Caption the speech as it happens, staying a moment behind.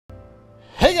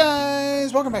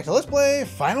guys, welcome back to Let's Play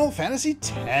Final Fantasy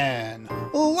X.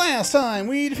 Last time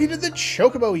we defeated the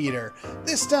Chocobo Eater.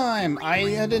 This time I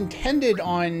had intended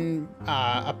on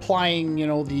applying,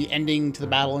 the ending to the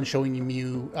battle and showing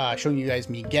you guys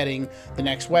me getting the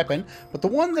next weapon. But the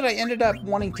one that I ended up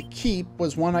wanting to keep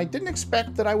was one I didn't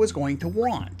expect that I was going to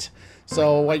want.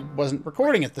 So I wasn't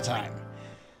recording at the time.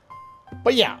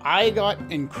 But yeah, I got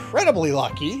incredibly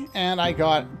lucky, and I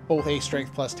got both a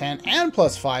Strength plus 10 and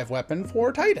plus 5 weapon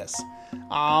for Titus.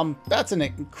 That's an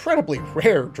incredibly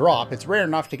rare drop. It's rare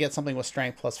enough to get something with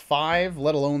Strength plus 5,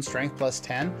 let alone Strength plus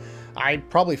 10. I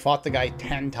probably fought the guy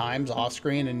 10 times off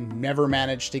screen and never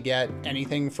managed to get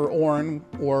anything for Auron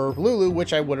or Lulu,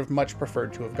 which I would have much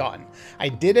preferred to have gotten. I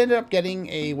did end up getting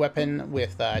a weapon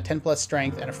with 10 plus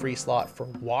Strength and a free slot for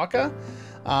Wakka.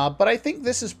 But I think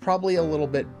this is probably a little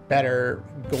bit better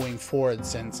going forward,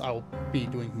 since I'll be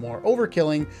doing more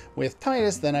overkilling with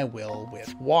Titus than I will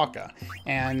with Wakka.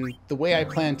 And the way I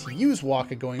plan to use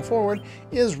Wakka going forward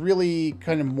is really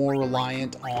kind of more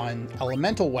reliant on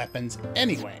elemental weapons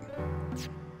anyway.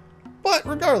 But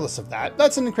regardless of that,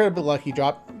 that's an incredibly lucky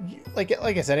drop. Like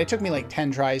I said, it took me like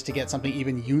 10 tries to get something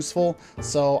even useful,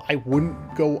 so I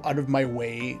wouldn't go out of my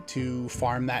way to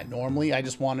farm that normally. I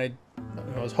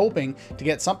was hoping to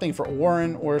get something for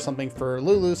Auron or something for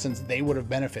Lulu, since they would have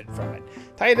benefited from it.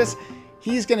 Titus,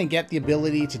 he's going to get the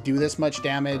ability to do this much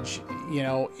damage,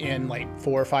 in like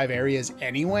 4 or 5 areas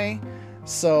anyway.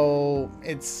 So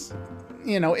it's,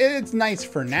 it's nice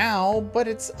for now, but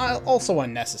it's also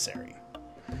unnecessary.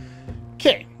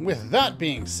 Okay, with that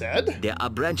being said... There are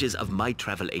branches of my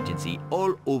travel agency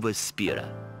all over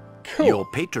Spira. Cool. Your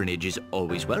patronage is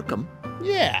always welcome.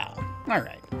 Yeah,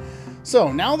 alright.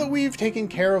 So, now that we've taken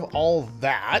care of all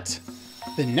that,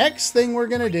 the next thing we're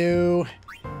gonna do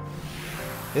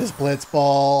is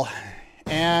Blitzball.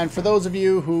 And for those of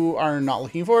you who are not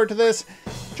looking forward to this,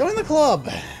 join the club.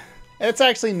 It's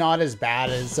actually not as bad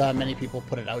as many people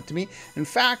put it out to me. In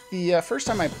fact, the first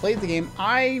time I played the game,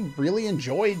 I really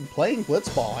enjoyed playing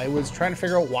Blitzball. I was trying to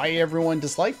figure out why everyone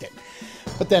disliked it.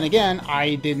 But then again,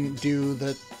 I didn't do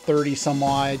the 30 some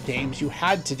odd games you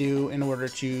had to do in order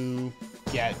to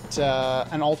get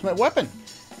an ultimate weapon,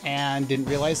 and didn't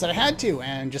realize that I had to,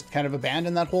 and just kind of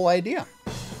abandoned that whole idea.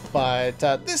 But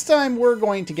this time we're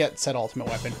going to get said ultimate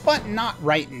weapon, but not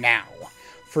right now.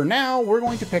 For now, we're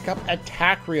going to pick up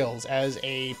attack reels as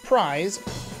a prize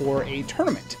for a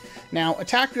tournament. Now,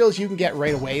 attack reels you can get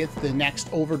right away. It's the next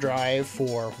overdrive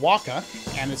for Wakka,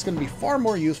 and it's going to be far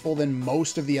more useful than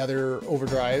most of the other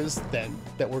overdrives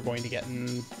that we're going to get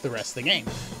in the rest of the game.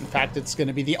 In fact, it's going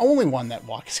to be the only one that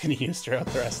Wakka's going to use throughout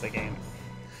the rest of the game.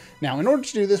 Now, in order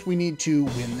to do this, we need to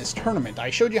win this tournament. I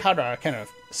showed you how to kind of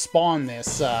spawn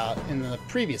this in the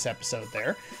previous episode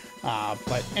there.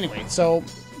 But anyway, so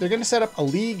they're going to set up a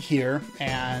league here,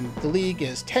 and the league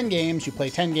is 10 games. You play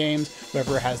 10 games.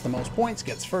 Whoever has the most points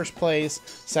gets first place,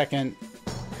 second,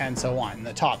 and so on.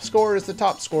 The top scorer is the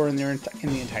top scorer in the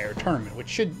entire tournament, which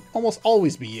should almost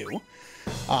always be you.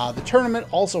 The tournament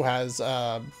also has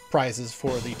prizes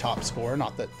for the top scorer,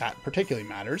 not that that particularly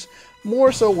matters.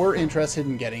 More so, we're interested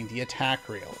in getting the attack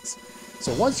reels.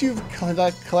 So once you've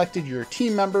collected your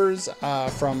team members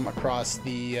from across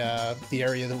the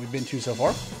area that we've been to so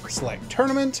far, select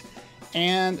tournament,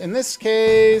 and in this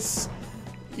case,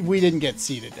 we didn't get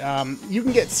seeded. You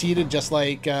can get seeded just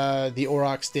like the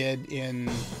Aurochs did in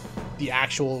the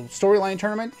actual storyline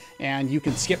tournament, and you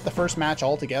can skip the first match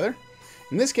altogether.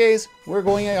 In this case, we're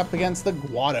going up against the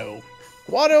Guado.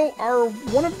 Guado are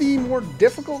one of the more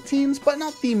difficult teams, but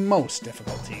not the most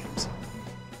difficult teams.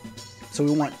 So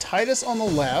we want Titus on the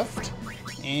left,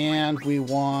 and we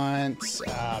want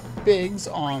Biggs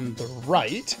on the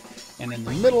right, and in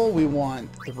the middle we want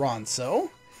the Ronso.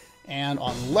 And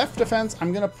on left defense,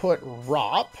 I'm going to put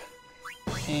Rop,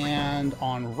 and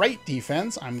on right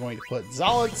defense, I'm going to put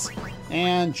Zalitz,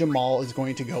 and Jamal is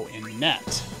going to go in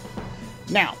net.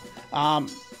 Now,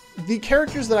 the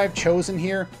characters that I've chosen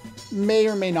here may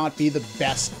or may not be the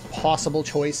best possible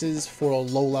choices for a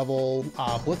low-level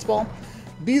Blitzball.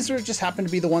 These just happen to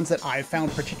be the ones that I've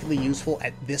found particularly useful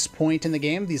at this point in the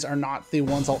game. These are not the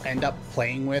ones I'll end up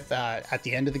playing with at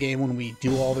the end of the game when we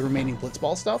do all the remaining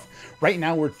Blitzball stuff. Right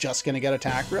now, we're just going to get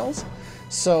attack reels.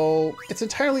 So it's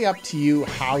entirely up to you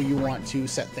how you want to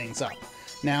set things up.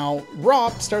 Now,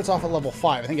 Rop starts off at level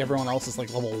 5. I think everyone else is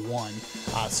like level 1.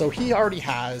 So he already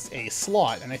has a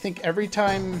slot. And I think every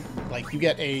time you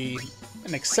get an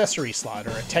accessory slot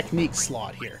or a technique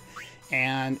slot here.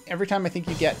 And every time I think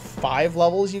you get 5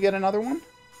 levels, you get another one.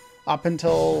 Up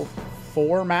until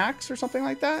 4 max or something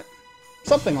like that.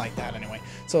 Something like that, anyway.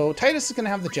 So Titus is going to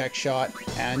have the Jet Shot,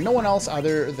 and no one else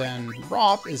other than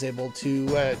Rop is able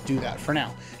to do that for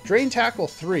now. Drain Tackle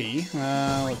 3,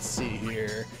 let's see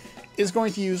here, is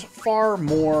going to use far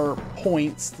more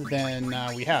points than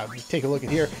we have. Take a look at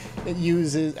here. It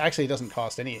uses, actually it doesn't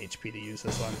cost any HP to use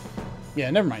this one. Yeah,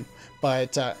 never mind.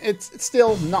 But it's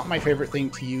still not my favorite thing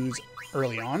to use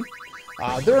early on.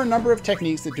 There are a number of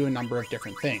techniques that do a number of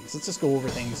different things. Let's just go over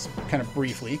things kind of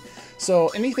briefly. So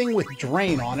anything with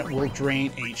Drain on it will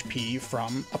drain HP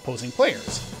from opposing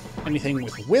players. Anything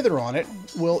with Wither on it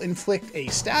will inflict a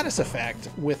status effect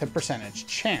with a percentage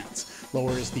chance.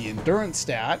 Lowers the endurance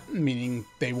stat, meaning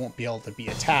they won't be able to be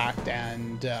attacked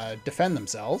and defend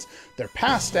themselves. Their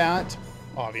pass stat,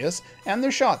 obvious, and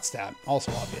their shot stat,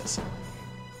 also obvious.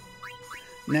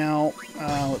 Now,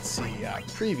 let's see,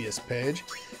 previous page.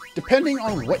 Depending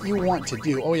on what you want to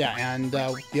do, oh yeah, and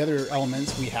the other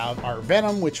elements we have are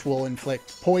Venom, which will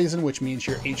inflict poison, which means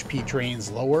your HP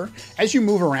drains lower. As you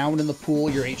move around in the pool,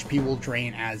 your HP will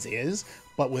drain as is,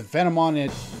 but with Venom on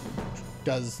it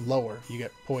does lower. You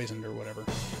get poisoned or whatever.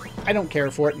 I don't care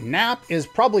for it. Nap is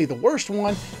probably the worst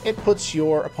one. It puts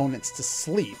your opponents to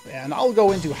sleep, and I'll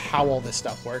go into how all this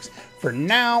stuff works. For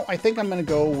now, I think I'm going to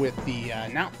go with the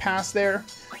Nap Pass there.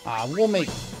 We'll make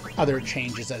other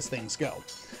changes as things go.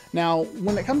 Now,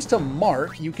 when it comes to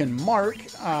mark, you can mark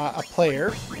a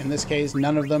player. In this case,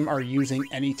 none of them are using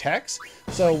any text,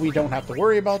 so we don't have to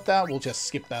worry about that. We'll just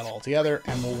skip that altogether,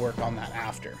 and we'll work on that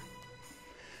after.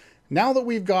 Now that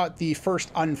we've got the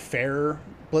first unfair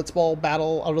Blitzball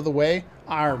battle out of the way,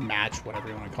 our match, whatever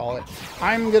you want to call it,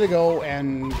 I'm going to go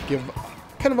and give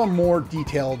kind of a more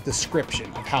detailed description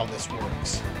of how this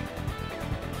works.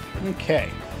 Okay,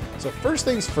 so first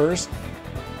things first,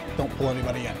 don't pull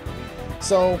anybody in.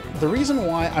 So the reason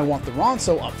why I want the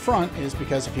Ronso up front is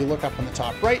because if you look up in the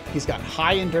top right, he's got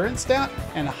high endurance stat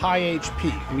and a high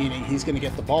HP, meaning he's going to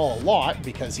get the ball a lot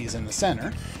because he's in the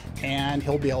center, and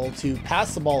he'll be able to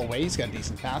pass the ball away. He's got a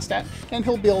decent pass stat, and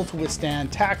he'll be able to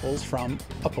withstand tackles from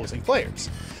opposing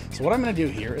players. So what I'm going to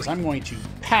do here is I'm going to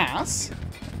pass,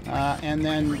 and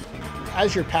then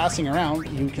as you're passing around,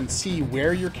 you can see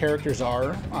where your characters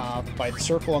are by the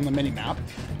circle on the mini-map,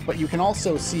 but you can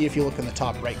also see, if you look in the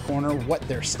top right corner, what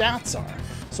their stats are.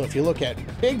 So if you look at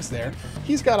Biggs there,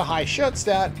 he's got a high shot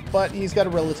stat, but he's got a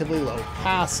relatively low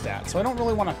pass stat, so I don't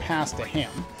really want to pass to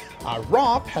him.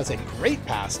 Rop has a great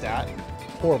pass stat,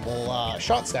 horrible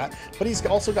shot stat, but he's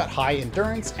also got high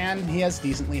endurance, and he has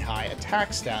decently high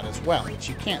attack stat as well, which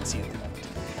you can't see at the moment.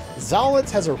 Zalitz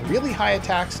has a really high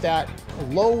attack stat,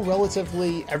 low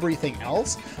relatively everything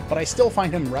else, but I still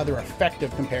find him rather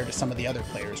effective compared to some of the other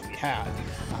players we had.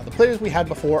 The players we had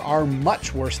before are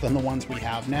much worse than the ones we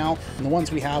have now, and the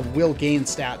ones we have will gain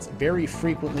stats very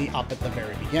frequently up at the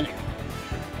very beginning.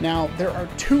 Now, there are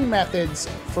two methods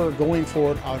for going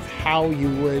forward of how you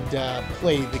would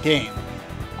play the game.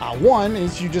 One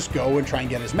is you just go and try and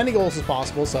get as many goals as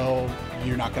possible so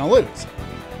you're not going to lose.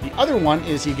 The other one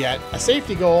is you get a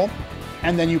safety goal,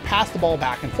 and then you pass the ball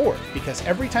back and forth, because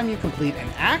every time you complete an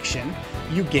action,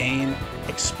 you gain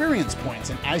experience points,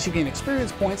 and as you gain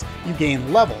experience points, you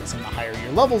gain levels, and the higher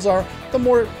your levels are, the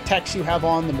more text you have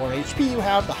on, the more HP you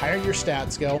have, the higher your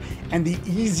stats go, and the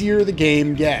easier the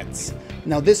game gets.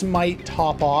 Now, this might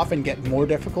top off and get more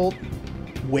difficult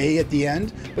way at the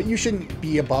end, but you shouldn't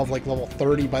be above like level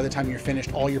 30 by the time you're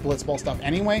finished all your Blitzball stuff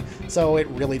anyway, so it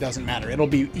really doesn't matter. It'll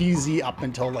be easy up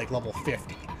until like level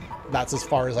 50. That's as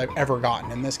far as I've ever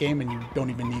gotten in this game, and you don't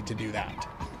even need to do that.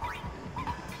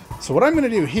 So what I'm going to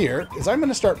do here is I'm going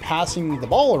to start passing the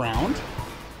ball around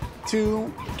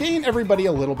to gain everybody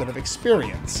a little bit of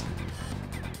experience.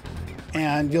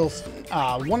 And you'll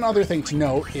one other thing to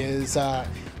note is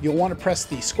you'll want to press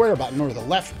the square button or the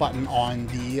left button on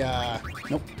the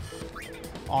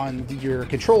your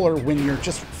controller when you're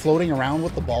just floating around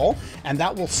with the ball, and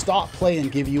that will stop play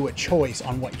and give you a choice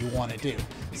on what you want to do.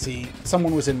 See,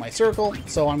 someone was in my circle,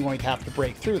 so I'm going to have to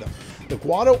break through them. The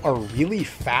Guado are really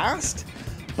fast,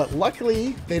 but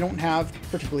luckily they don't have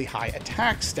particularly high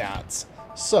attack stats,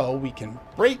 so we can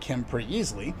break him pretty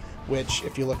easily, which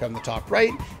if you look on the top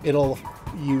right, it'll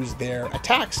use their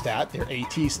attack stat, their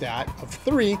AT stat of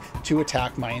 3 to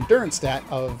attack my endurance stat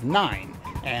of 9.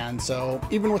 And so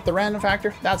even with the random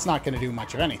factor, that's not going to do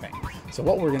much of anything. So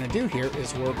what we're going to do here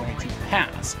is we're going to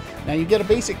pass. Now you get a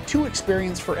basic 2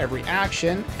 experience for every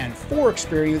action and 4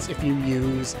 experience if you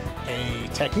use a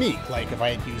technique, like if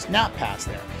I had used Nap Pass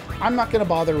there. I'm not going to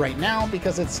bother right now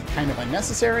because it's kind of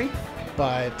unnecessary,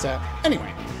 but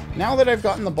anyway, now that I've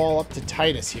gotten the ball up to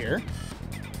Titus here,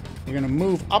 we're going to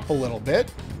move up a little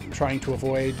bit, trying to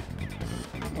avoid,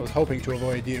 I was hoping to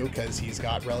avoid you because he's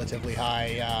got relatively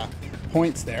high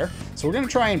points there. So we're going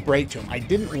to try and break to him. I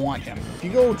didn't want him. If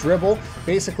you go dribble,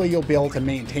 basically you'll be able to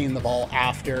maintain the ball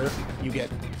after you get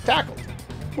tackled,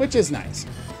 which is nice.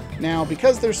 Now,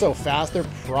 because they're so fast, they're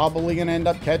probably going to end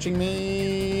up catching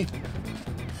me.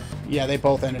 Yeah, they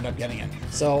both ended up getting in.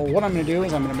 So what I'm going to do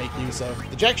is I'm going to make use of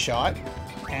the jet shot,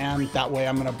 and that way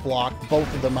I'm going to block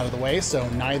both of them out of the way, so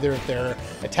neither their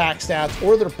attack stats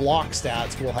or their block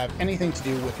stats will have anything to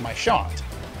do with my shot.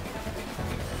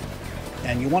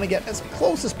 And you want to get as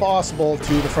close as possible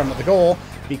to the front of the goal,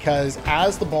 because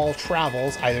as the ball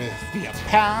travels, either via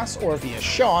pass or via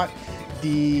shot,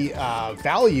 the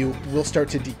value will start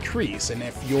to decrease. And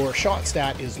if your shot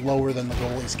stat is lower than the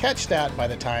goalie's catch stat by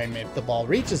the time the ball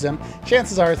reaches him,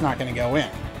 chances are it's not going to go in.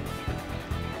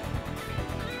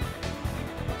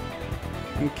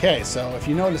 Okay, so if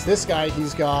you notice this guy,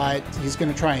 he's going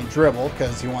to try and dribble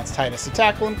because he wants Titus to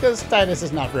tackle him, because Titus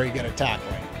is not very good at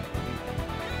tackling.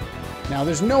 Now,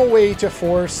 there's no way to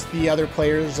force the other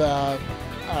players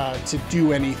to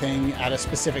do anything at a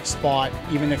specific spot,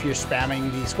 even if you're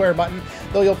spamming the square button,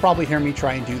 though you'll probably hear me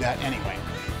try and do that anyway.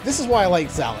 This is why I like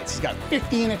Zalitz. He's got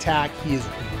 15 attack. He is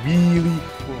really,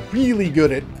 really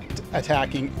good at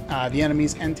attacking the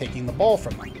enemies and taking the ball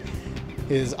from them.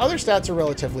 His other stats are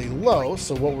relatively low,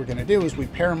 so what we're going to do is we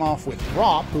pair him off with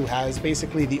Rop, who has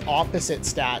basically the opposite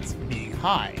stats being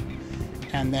high.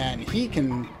 And then he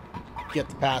can get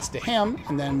the pass to him,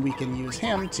 and then we can use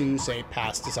him to, say,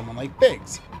 pass to someone like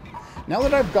Biggs. Now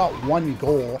that I've got one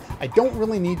goal, I don't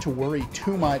really need to worry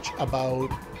too much about,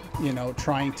 you know,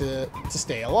 trying to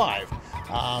stay alive.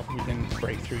 We can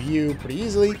break through you pretty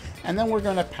easily, and then we're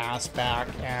going to pass back,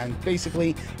 and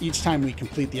basically each time we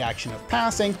complete the action of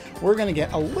passing, we're going to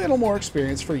get a little more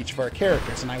experience for each of our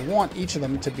characters, and I want each of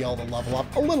them to be able to level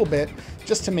up a little bit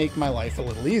just to make my life a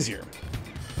little easier.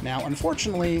 Now,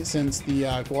 unfortunately, since the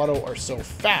Guado are so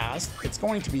fast, it's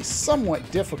going to be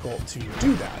somewhat difficult to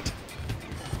do that.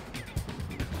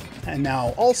 And now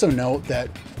also note that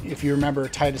if you remember,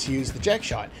 Titus used the jet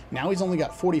shot. Now he's only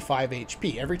got 45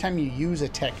 HP. Every time you use a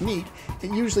technique, it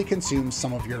usually consumes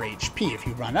some of your HP. If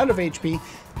you run out of HP,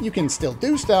 you can still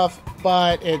do stuff,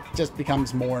 but it just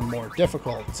becomes more and more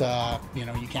difficult. You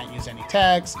know, you can't use any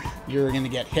tags, you're going to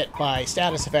get hit by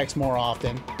status effects more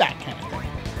often, that kind of thing.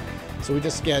 So we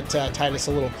just get Titus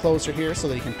a little closer here so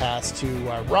that he can pass to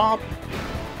Rob.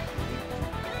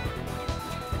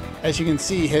 As you can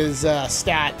see, his pass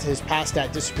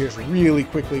stat disappears really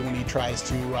quickly when he tries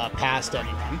to pass to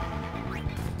anyone.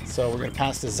 So we're going to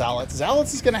pass to Zalitz.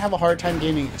 Zalitz is going to have a hard time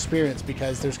gaining experience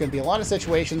because there's going to be a lot of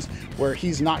situations where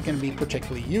he's not going to be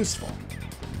particularly useful.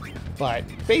 But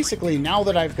basically, now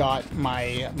that I've got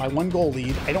my one goal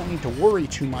lead, I don't need to worry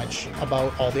too much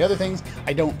about all the other things.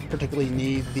 I don't particularly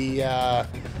need the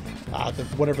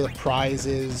whatever the prize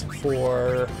is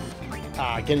for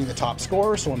getting the top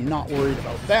score, so I'm not worried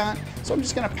about that. So I'm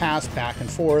just going to pass back and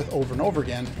forth over and over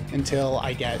again until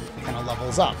I get kind of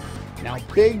levels up. Now,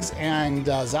 Biggs and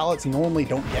Zalitz normally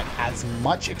don't get as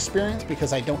much experience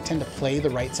because I don't tend to play the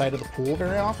right side of the pool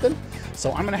very often. So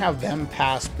I'm going to have them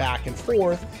pass back and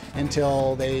forth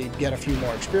until they get a few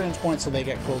more experience points so they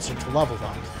get closer to level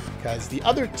up. Because the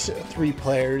other three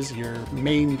players, your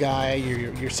main guy,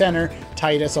 your center,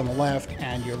 Titus on the left,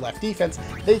 and your left defense,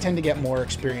 they tend to get more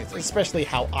experience, especially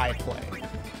how I play.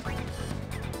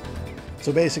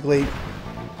 So basically,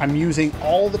 I'm using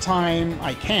all the time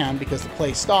I can because the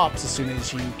play stops as soon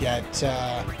as you get,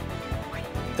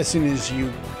 as soon as you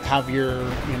have your,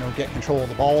 get control of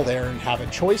the ball there and have a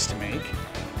choice to make.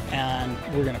 And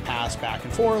we're going to pass back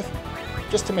and forth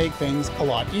just to make things a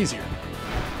lot easier.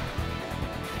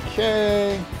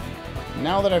 Okay,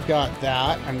 now that I've got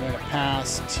that, I'm going to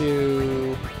pass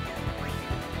to,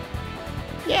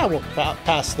 yeah, we'll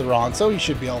pass the Ronso. You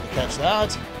should be able to catch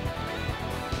that.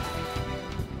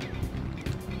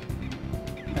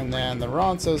 And then the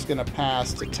Ronso's going to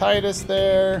pass to Titus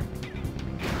there.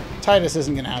 Titus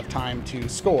isn't going to have time to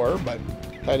score, but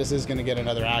Titus is going to get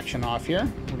another action off here.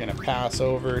 We're going to pass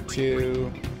over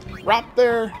to Rop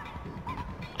there.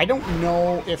 I don't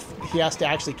know if he has to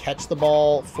actually catch the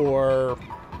ball for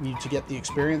you to get the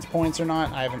experience points or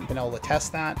not. I haven't been able to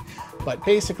test that. But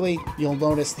basically, you'll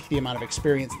notice the amount of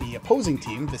experience the opposing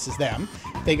team, this is them,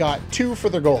 they got 2 for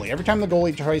their goalie. Every time the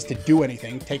goalie tries to do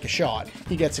anything, take a shot,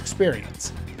 he gets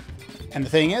experience. And the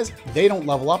thing is, they don't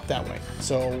level up that way.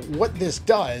 So what this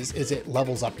does is it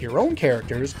levels up your own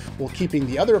characters while keeping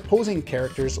the other opposing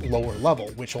characters lower level,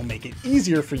 which will make it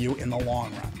easier for you in the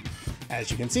long run. As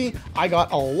you can see, I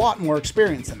got a lot more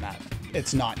experience than that.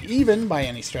 It's not even by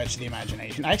any stretch of the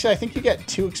imagination. Actually, I think you get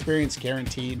 2 experience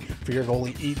guaranteed for your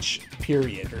goalie each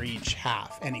period, or each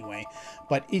half anyway.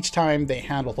 But each time they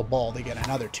handle the ball, they get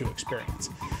another 2 experience.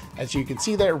 As you can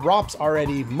see there, Rop's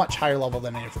already much higher level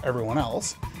than everyone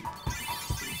else.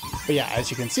 But yeah, as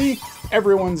you can see,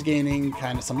 everyone's gaining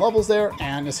kind of some levels there,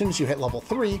 and as soon as you hit level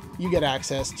 3, you get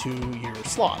access to your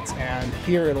slots. And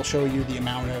here it'll show you the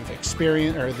amount of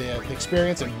experience, or the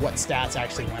experience and what stats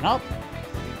actually went up,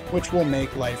 which will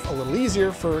make life a little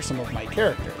easier for some of my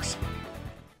characters.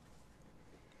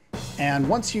 And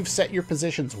once you've set your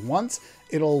positions once,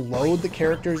 it'll load the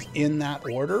characters in that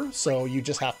order, so you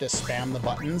just have to spam the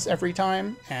buttons every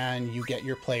time, and you get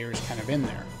your players kind of in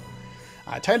there.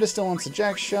 Titus still wants a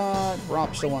jack shot,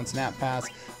 Rop still wants nap pass.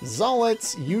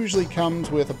 Zolitz usually comes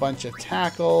with a bunch of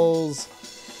tackles.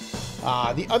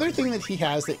 The other thing that he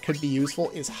has that could be useful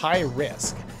is high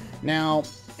risk. Now,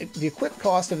 the equip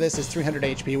cost of this is 300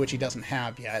 HP, which he doesn't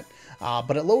have yet,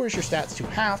 but it lowers your stats to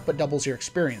half, but doubles your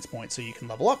experience points, so you can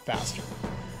level up faster.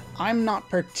 I'm not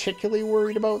particularly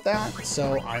worried about that,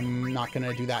 so I'm not going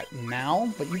to do that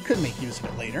now, but you could make use of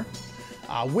it later.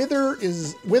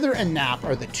 Wither and Nap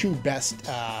are the 2 best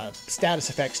status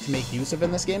effects to make use of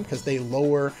in this game, because they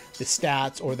lower the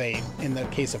stats, or they, in the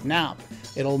case of Nap,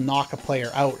 it'll knock a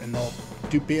player out and they'll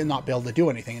not be able to do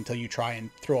anything until you try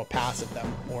and throw a pass at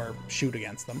them or shoot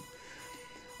against them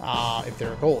if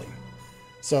they're a goalie.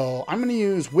 So I'm going to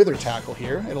use Wither Tackle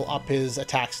here. It'll up his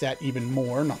attack stat even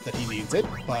more, not that he needs it,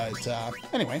 but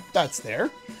anyway, that's there.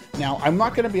 Now, I'm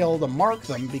not going to be able to mark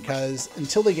them because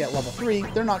until they get level 3,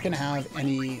 they're not going to have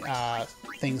any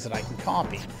things that I can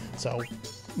copy. So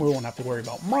we won't have to worry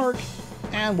about mark,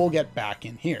 and we'll get back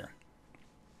in here.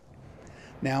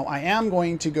 Now, I am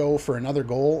going to go for another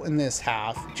goal in this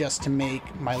half just to make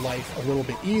my life a little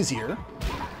bit easier,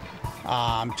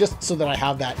 just so that I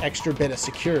have that extra bit of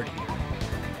security.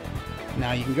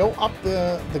 Now, you can go up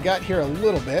the gut here a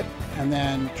little bit, and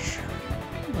then...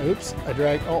 Oops,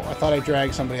 I thought I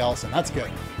dragged somebody else in. That's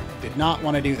good. Did not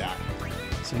want to do that.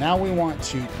 So now we want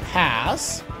to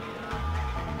pass.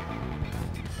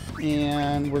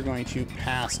 And we're going to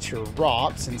pass to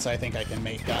Rop, since I think I can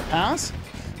make that pass.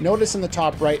 Notice in the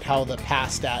top right how the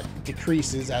pass stat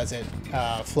decreases as it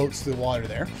floats through the water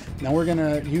there. Now we're going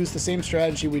to use the same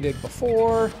strategy we did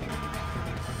before.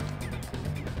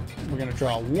 We're going to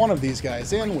draw one of these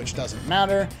guys in, which doesn't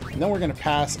matter. And then we're going to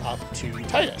pass up to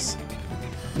Titus.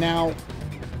 Now,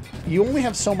 you only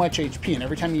have so much HP, and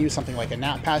every time you use something like a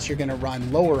nap pass, you're going to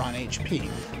run lower on HP.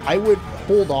 I would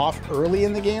hold off early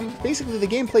in the game. Basically, the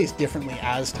game plays differently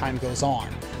as time goes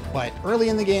on. But early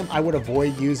in the game, I would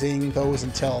avoid using those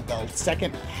until the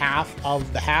second half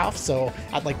of the half. So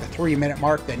at like the 3-minute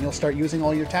mark, then you'll start using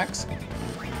all your techs.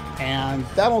 And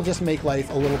that'll just make life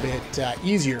a little bit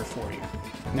easier for you.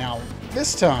 Now,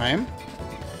 this time,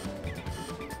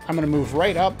 I'm going to move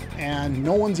right up, and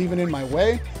no one's even in my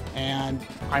way, and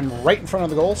I'm right in front of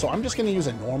the goal, so I'm just going to use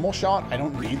a normal shot. I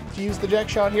don't need to use the jack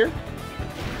shot here.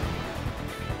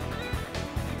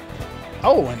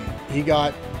 Oh, and he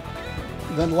got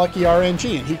the lucky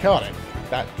RNG, and he caught it.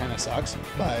 That kind of sucks.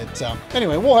 But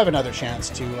anyway, we'll have another chance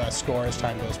to score as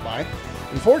time goes by.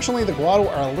 Unfortunately, the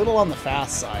Guado are a little on the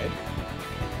fast side,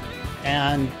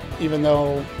 and even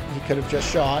though he could have just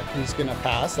shot, he's going to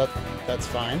pass. That's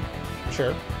fine.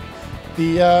 Sure.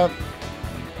 The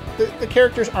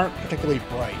characters aren't particularly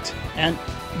bright, and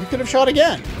you could have shot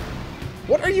again.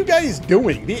 What are you guys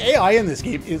doing? The AI in this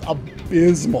game is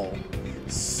abysmal.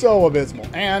 So abysmal.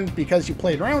 And because you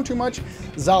played around too much,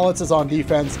 Zolitz is on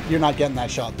defense. You're not getting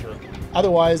that shot through.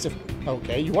 Otherwise,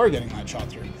 okay, you are getting that shot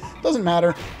through. Doesn't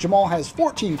matter. Jamal has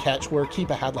 14 catch, where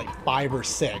Keepa had like 5 or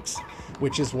 6,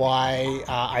 which is why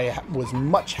I was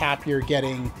much happier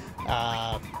getting...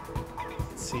 let's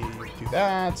see, do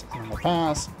that, and we'll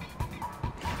pass.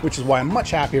 Which is why I'm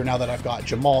much happier now that I've got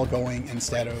Jamal going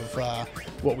instead of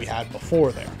what we had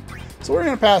before there. So we're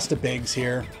going to pass to Biggs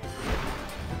here.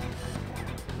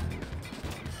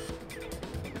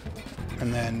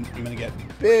 And then I'm going to get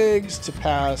Biggs to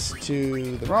pass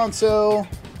to the Ronso.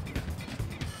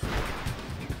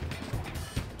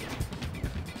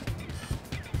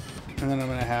 And then I'm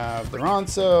going to have the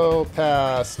Ronso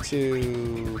pass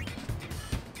to...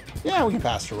 Yeah, we can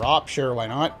pass to Rop. Sure, why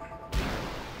not?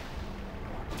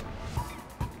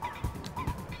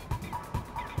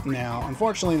 Now,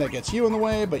 unfortunately, that gets you in the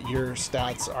way, but your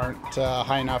stats aren't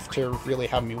high enough to really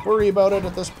have me worry about it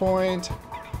at this point.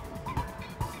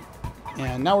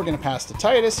 And now we're going to pass to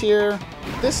Titus here.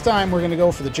 This time, we're going to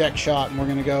go for the jack shot, and we're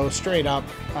going to go straight up,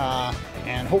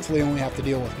 and hopefully only have to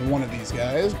deal with one of these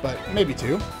guys, but maybe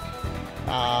 2.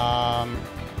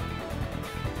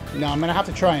 No, I'm going to have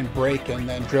to try and break and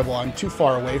then dribble. I'm too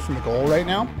far away from the goal right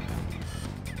now.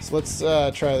 So let's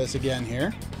try this again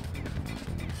here.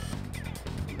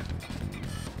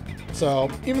 So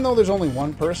even though there's only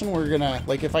one person, we're going to,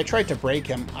 like if I tried to break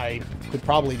him, I could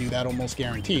probably do that almost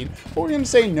guaranteed. But we're going to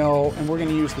say no, and we're going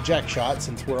to use the eject shot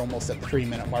since we're almost at the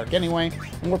 3-minute mark anyway.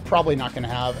 And we're probably not going to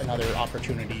have another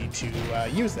opportunity to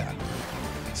use that.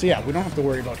 So yeah, we don't have to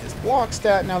worry about his block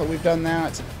stat now that we've done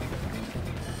that.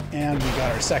 And we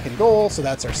got our second goal, so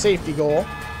that's our safety goal.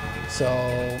 So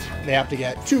they have to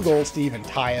get 2 goals to even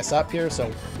tie us up here,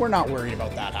 so we're not worried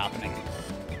about that happening.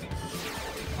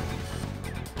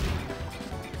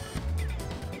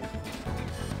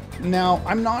 Now,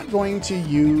 I'm not going to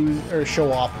use or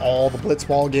show off all the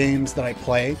Blitzball games that I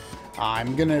play.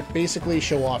 I'm going to basically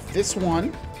show off this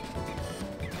one,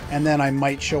 and then I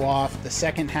might show off the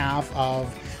second half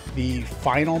of the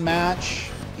final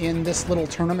match in this little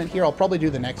tournament here. I'll probably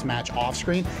do the next match off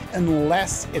screen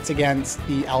unless it's against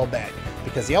the Elbed,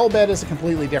 because the Elbed is a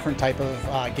completely different type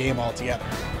of game altogether.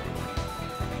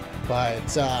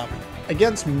 But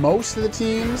against most of the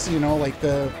teams, you know, like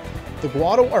the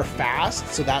Guado are fast,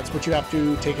 so that's what you have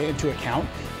to take into account.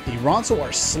 The Ronso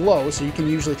are slow, so you can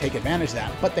usually take advantage of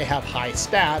that, but they have high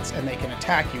stats and they can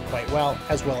attack you quite well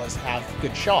as have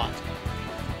good shot.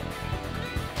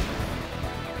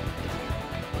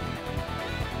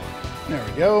 There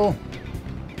we go.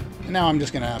 And now I'm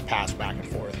just going to pass back and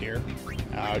forth here.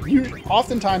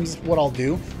 Oftentimes what I'll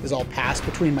do is I'll pass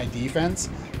between my defense.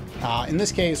 In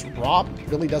this case, Rob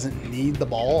really doesn't need the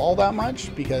ball all that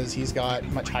much because he's got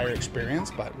much higher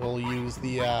experience, but we'll use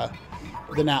the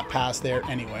nap pass there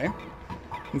anyway.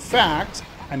 In fact,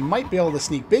 I might be able to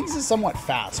sneak. Biggs is somewhat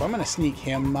fast, so I'm going to sneak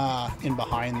him in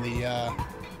behind the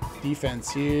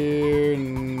defense here.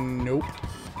 Nope.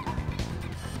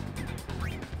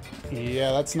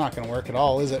 Yeah, that's not going to work at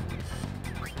all, is it?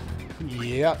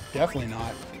 Yep, definitely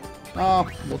not. Oh,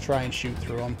 we'll try and shoot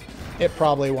through him. It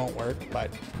probably won't work,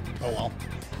 but oh well.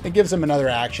 It gives him another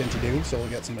action to do, so we'll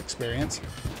get some experience.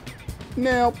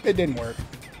 Nope, it didn't work.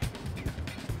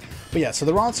 But yeah, so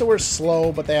the Ronso are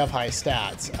slow, but they have high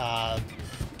stats.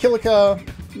 Kilika,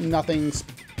 nothing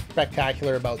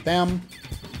spectacular about them.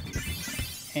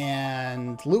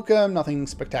 And Luca, nothing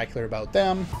spectacular about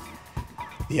them.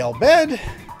 The Elbed,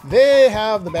 they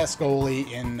have the best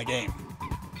goalie in the game.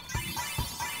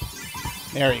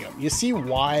 There you go. You see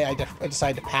why I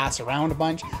decide to pass around a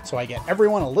bunch, so I get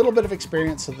everyone a little bit of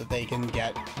experience so that they can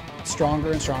get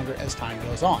stronger and stronger as time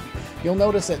goes on. You'll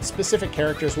notice that specific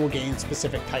characters will gain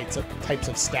specific types of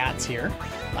stats here.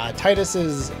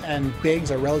 Titus's and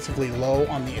Biggs are relatively low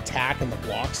on the attack and the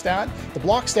block stat. The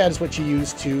block stat is what you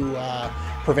use to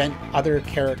prevent other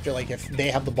character, like if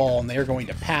they have the ball and they're going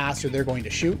to pass or they're going to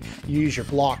shoot, you use your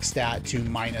block stat to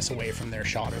minus away from their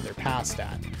shot or their pass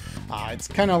stat. It's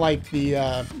kind of like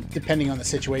the, depending on the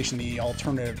situation, the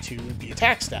alternative to the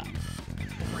attack stat.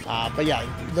 But yeah,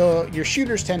 your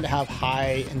shooters tend to have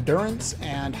high endurance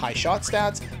and high shot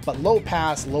stats, but low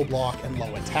pass, low block, and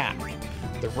low attack.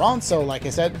 The Ronso, like I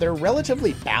said, they're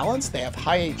relatively balanced. They have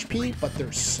high HP, but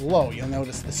they're slow. You'll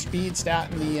notice the speed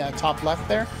stat in the top left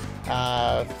there.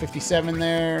 57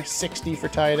 there, 60 for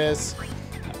Titus,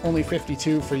 only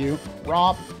 52 for you.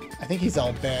 Rob, I think he's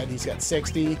Elbed, he's got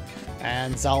 60,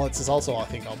 and Zalitz is also, I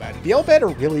think, Elbed. The Elbed are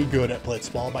really good at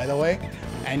Blitzball, by the way,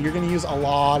 and you're going to use a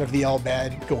lot of the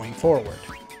Elbed going forward.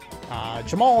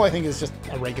 Jamal, I think, is just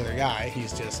a regular guy.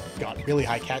 He's just got really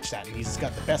high catch stat, and he's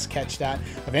got the best catch stat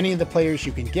of any of the players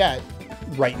you can get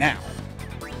right now.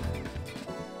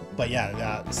 But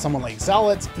yeah, someone like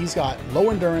Zalitz, he's got low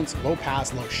endurance, low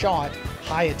pass, low shot,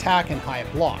 high attack, and high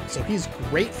block. So he's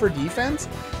great for defense,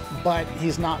 but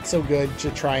he's not so good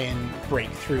to try and break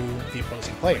through the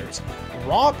opposing players.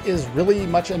 Rob is really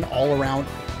much an all-around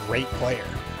great player.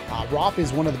 Rob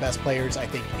is one of the best players, I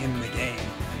think, in the game.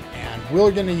 And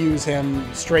we're going to use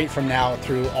him straight from now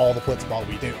through all the Blitzball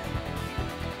we do.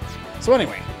 So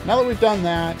anyway, now that we've done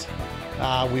that,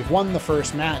 we've won the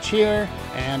first match here,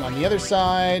 and on the other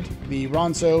side, the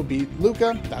Ronso beat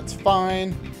Luca. That's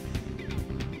fine.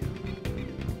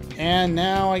 And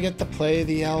now I get to play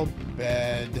the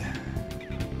Elbed.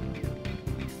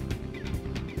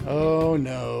 Oh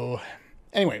no.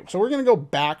 Anyway, so we're going to go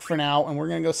back for now, and we're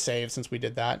going to go save since we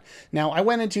did that. Now, I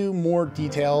went into more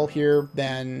detail here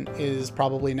than is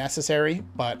probably necessary,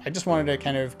 but I just wanted to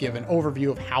kind of give an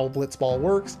overview of how Blitzball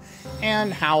works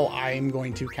and how I'm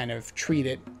going to kind of treat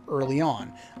it early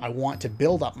on. I want to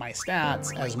build up my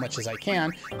stats as much as I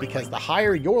can, because the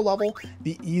higher your level,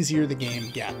 the easier the game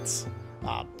gets.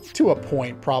 To a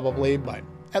point, probably, but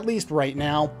at least right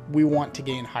now, we want to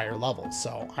gain higher levels.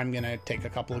 So I'm going to take a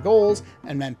couple of goals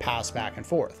and then pass back and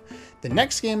forth. The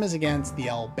next game is against the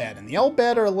L-Bed, and the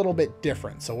L-Bed are a little bit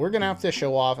different. So we're going to have to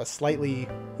show off a slightly,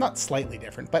 not slightly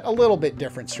different, but a little bit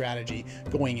different strategy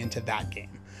going into that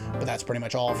game. But that's pretty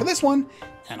much all for this one,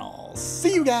 and I'll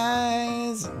see you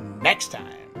guys next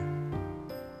time.